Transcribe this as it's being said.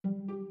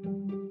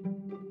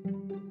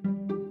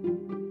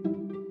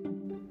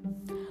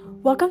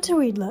Welcome to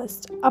Read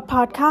List, a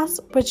podcast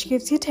which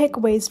gives you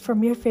takeaways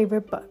from your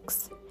favorite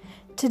books.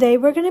 Today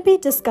we're going to be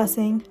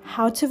discussing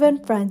How to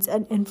Win Friends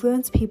and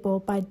Influence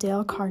People by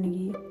Dale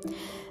Carnegie.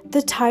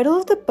 The title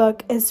of the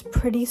book is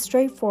pretty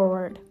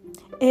straightforward.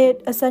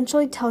 It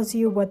essentially tells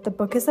you what the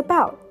book is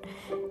about.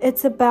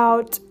 It's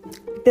about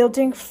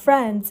building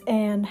friends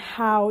and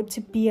how to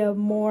be a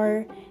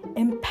more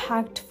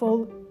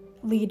impactful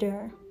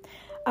leader.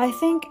 I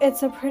think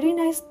it's a pretty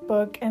nice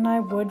book and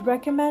I would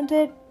recommend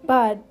it,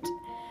 but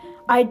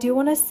I do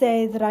want to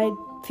say that I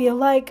feel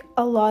like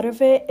a lot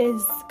of it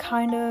is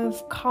kind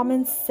of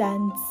common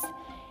sense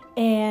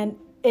and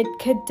it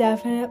could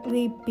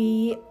definitely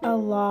be a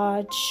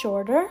lot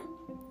shorter.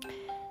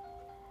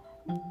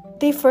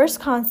 The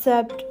first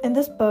concept in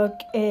this book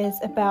is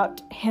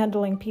about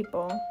handling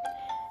people.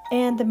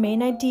 And the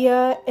main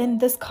idea in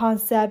this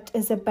concept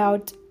is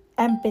about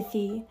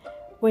empathy,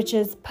 which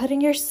is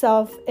putting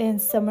yourself in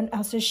someone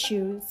else's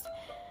shoes.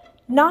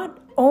 Not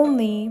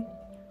only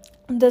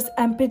does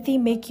empathy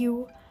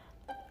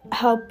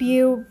help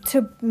you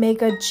to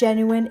make a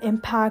genuine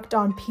impact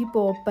on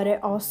people, but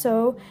it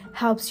also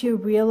helps you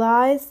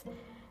realize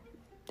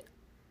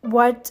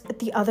what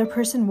the other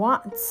person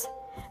wants.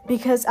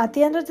 Because at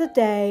the end of the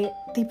day,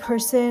 the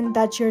person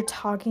that you're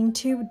talking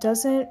to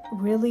doesn't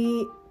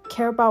really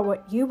care about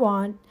what you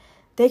want.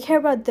 They care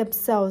about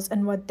themselves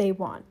and what they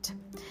want.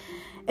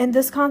 In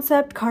this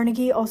concept,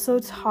 Carnegie also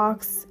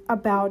talks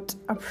about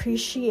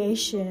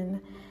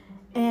appreciation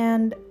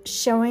and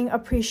showing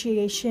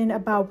appreciation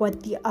about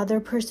what the other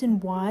person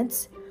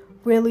wants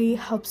really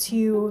helps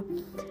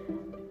you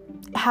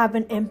have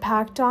an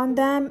impact on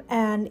them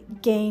and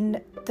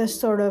gain the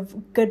sort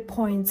of good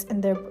points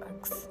in their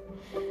books.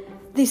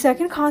 The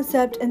second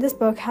concept in this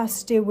book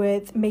has to do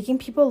with making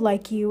people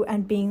like you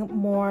and being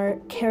more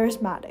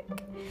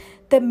charismatic.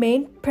 The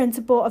main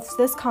principle of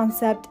this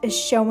concept is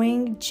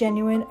showing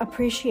genuine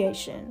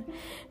appreciation.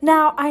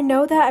 Now, I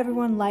know that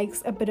everyone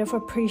likes a bit of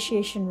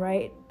appreciation,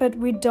 right? But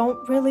we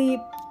don't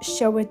really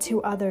show it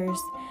to others.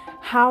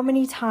 How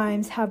many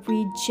times have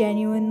we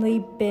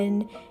genuinely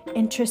been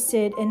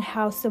interested in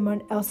how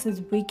someone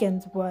else's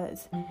weekend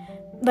was?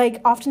 Like,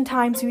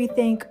 oftentimes we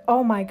think,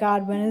 oh my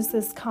God, when is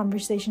this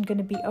conversation going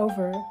to be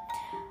over?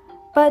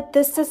 But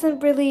this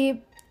doesn't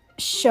really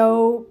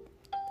show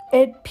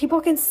it.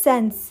 People can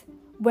sense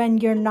when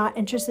you're not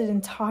interested in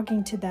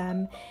talking to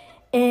them.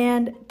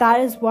 And that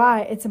is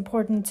why it's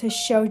important to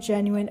show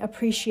genuine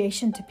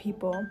appreciation to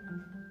people.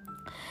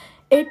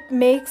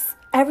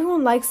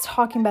 Everyone likes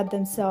talking about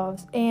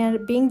themselves,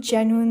 and being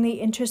genuinely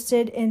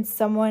interested in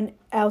someone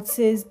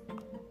else's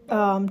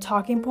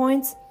talking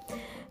points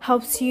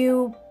helps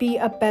you be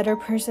a better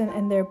person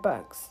in their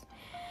books.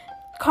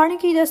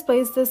 Carnegie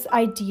displays this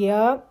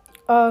idea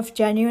of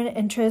genuine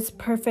interest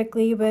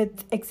perfectly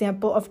with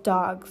example of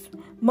dogs.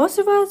 Most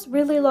of us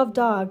really love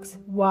dogs.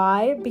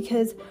 Why?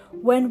 Because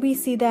when we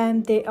see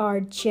them, they are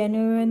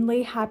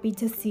genuinely happy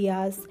to see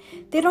us.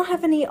 They don't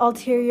have any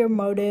ulterior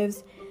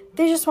motives.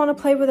 They just want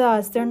to play with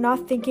us. They're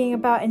not thinking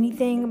about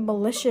anything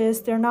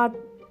malicious. They're not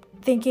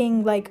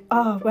thinking like,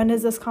 oh, when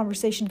is this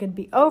conversation going to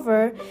be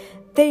over?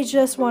 They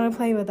just want to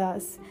play with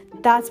us.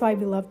 That's why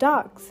we love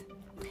dogs.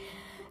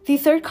 The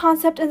third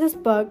concept in this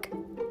book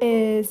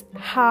is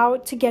how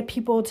to get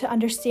people to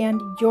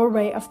understand your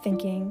way of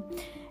thinking.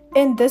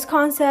 In this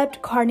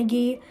concept,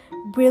 Carnegie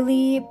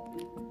really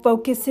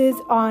focuses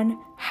on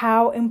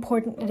how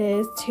important it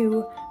is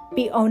to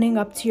be owning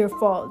up to your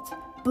faults.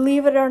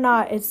 Believe it or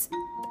not, it's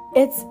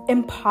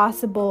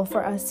impossible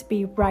for us to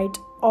be right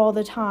all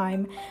the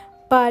time,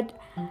 but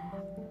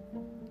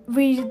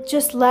we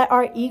just let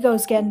our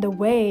egos get in the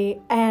way,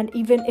 and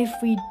even if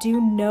we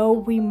do know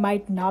we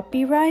might not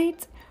be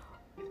right,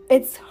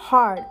 it's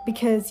hard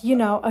because,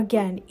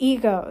 again,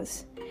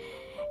 egos.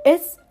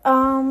 It's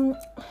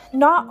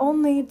not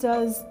only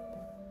does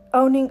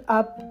owning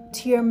up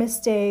to your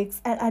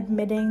mistakes and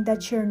admitting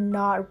that you're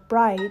not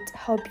right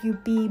help you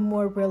be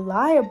more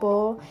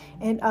reliable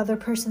in other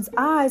person's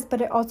eyes, but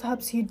it also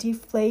helps you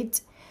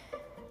deflate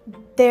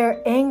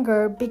their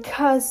anger,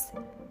 because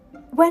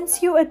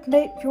once you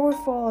admit your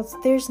faults,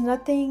 there's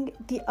nothing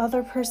the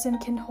other person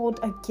can hold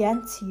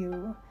against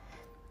you.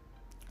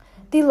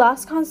 The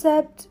last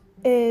concept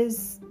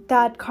is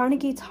that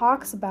Carnegie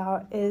talks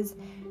about is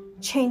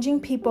changing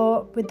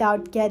people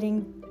without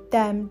getting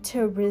them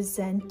to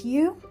resent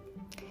you.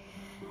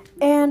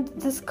 And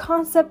this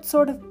concept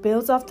sort of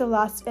builds off the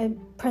last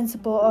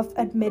principle of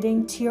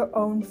admitting to your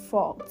own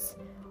faults.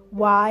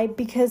 Why?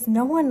 Because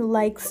no one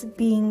likes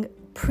being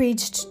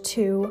preached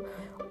to,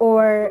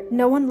 or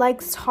no one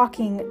likes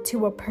talking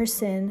to a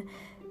person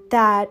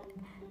that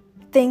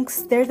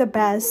thinks they're the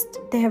best.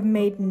 They have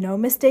made no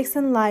mistakes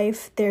in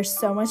life. They're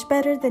so much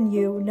better than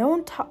you. No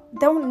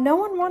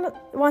one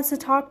wants to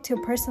talk to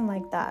a person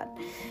like that.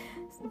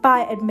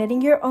 By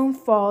admitting your own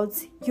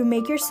faults, you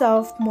make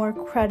yourself more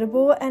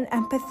credible and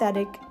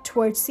empathetic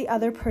towards the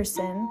other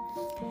person.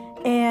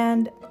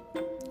 And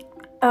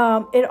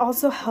it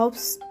also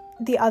helps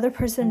the other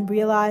person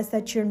realize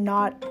that you're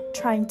not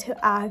trying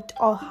to act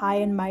all high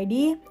and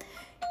mighty.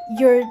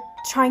 You're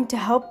trying to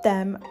help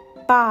them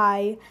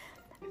by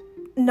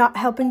not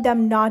helping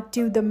them not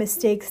do the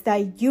mistakes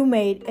that you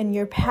made in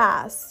your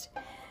past.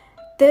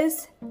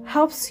 This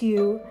helps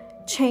you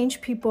change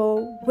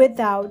people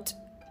without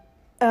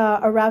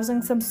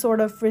arousing some sort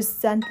of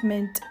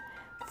resentment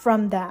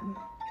from them.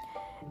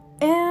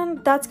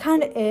 And that's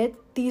kind of it.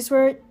 These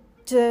were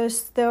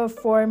just the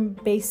 4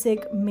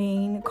 basic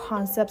main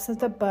concepts of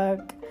the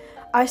book.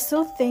 I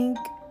still think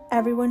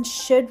everyone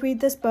should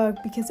read this book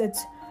because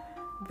it's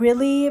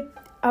really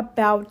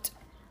about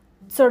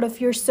sort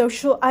of your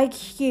social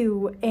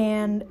IQ,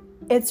 and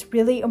it's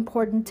really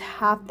important to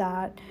have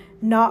that,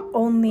 not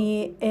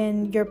only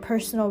in your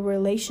personal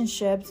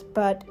relationships,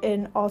 but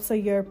in also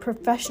your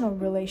professional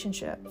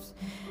relationships.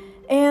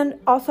 And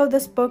also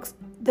this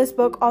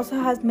book also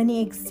has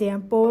many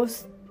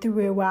examples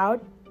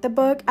throughout the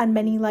book, and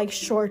many like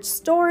short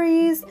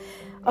stories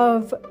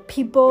of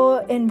people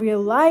in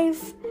real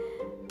life.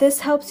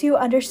 This helps you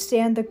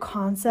understand the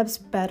concepts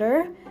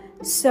better.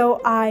 So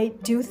I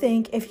do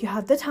think if you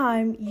have the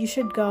time, you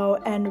should go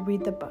and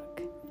read the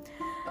book.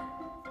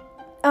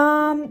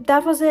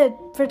 That was it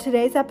for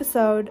today's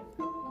episode.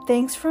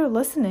 Thanks for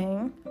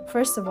listening.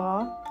 First of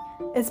all,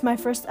 it's my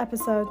first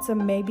episode, so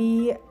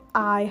maybe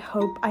I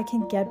hope I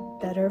can get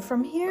better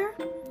from here.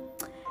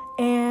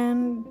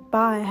 And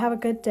bye. Have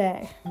a good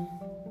day.